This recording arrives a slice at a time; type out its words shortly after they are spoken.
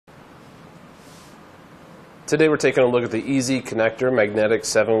Today we're taking a look at the Easy Connector Magnetic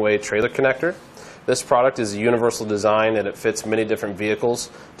 7-Way Trailer Connector. This product is a universal design and it fits many different vehicles.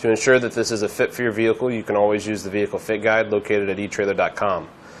 To ensure that this is a fit for your vehicle, you can always use the vehicle fit guide located at etrailer.com.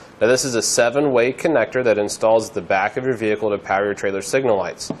 Now this is a 7-way connector that installs at the back of your vehicle to power your trailer signal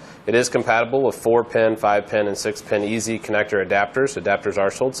lights. It is compatible with 4-pin, 5-pin, and 6-pin Easy connector adapters. Adapters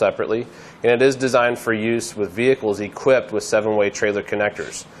are sold separately, and it is designed for use with vehicles equipped with 7-way trailer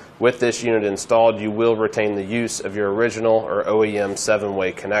connectors. With this unit installed, you will retain the use of your original or OEM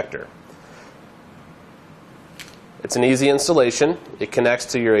 7-way connector. It's an easy installation. It connects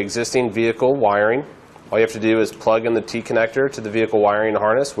to your existing vehicle wiring. All you have to do is plug in the T connector to the vehicle wiring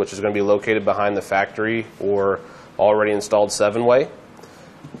harness, which is going to be located behind the factory or already installed 7-way.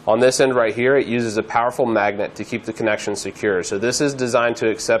 On this end right here, it uses a powerful magnet to keep the connection secure. So this is designed to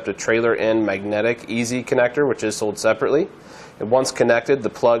accept a trailer end magnetic Easy connector, which is sold separately. And once connected, the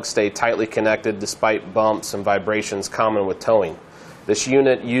plugs stay tightly connected despite bumps and vibrations common with towing. This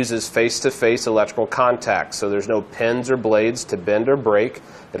unit uses face-to-face electrical contact, so there's no pins or blades to bend or break.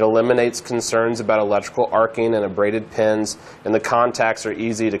 It eliminates concerns about electrical arcing and abraded pins, and the contacts are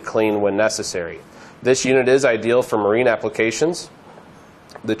easy to clean when necessary. This unit is ideal for marine applications.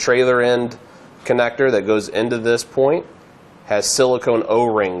 The trailer end connector that goes into this point has silicone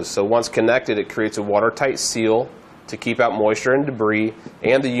O-rings, so once connected it creates a watertight seal to keep out moisture and debris,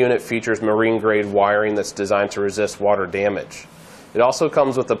 and the unit features marine-grade wiring that's designed to resist water damage. It also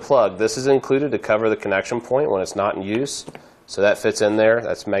comes with a plug. This is included to cover the connection point when it's not in use. So that fits in there.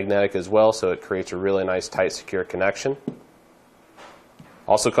 That's magnetic as well, so it creates a really nice, tight, secure connection.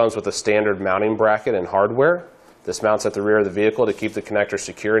 Also comes with a standard mounting bracket and hardware. This mounts at the rear of the vehicle to keep the connector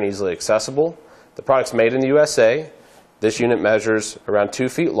secure and easily accessible. The product's made in the USA. This unit measures around 2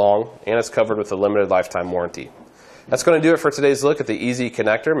 feet long, and it's covered with a limited lifetime warranty. That's going to do it for today's look at the Easy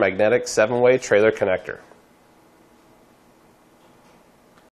Connector Magnetic 7-Way Trailer Connector.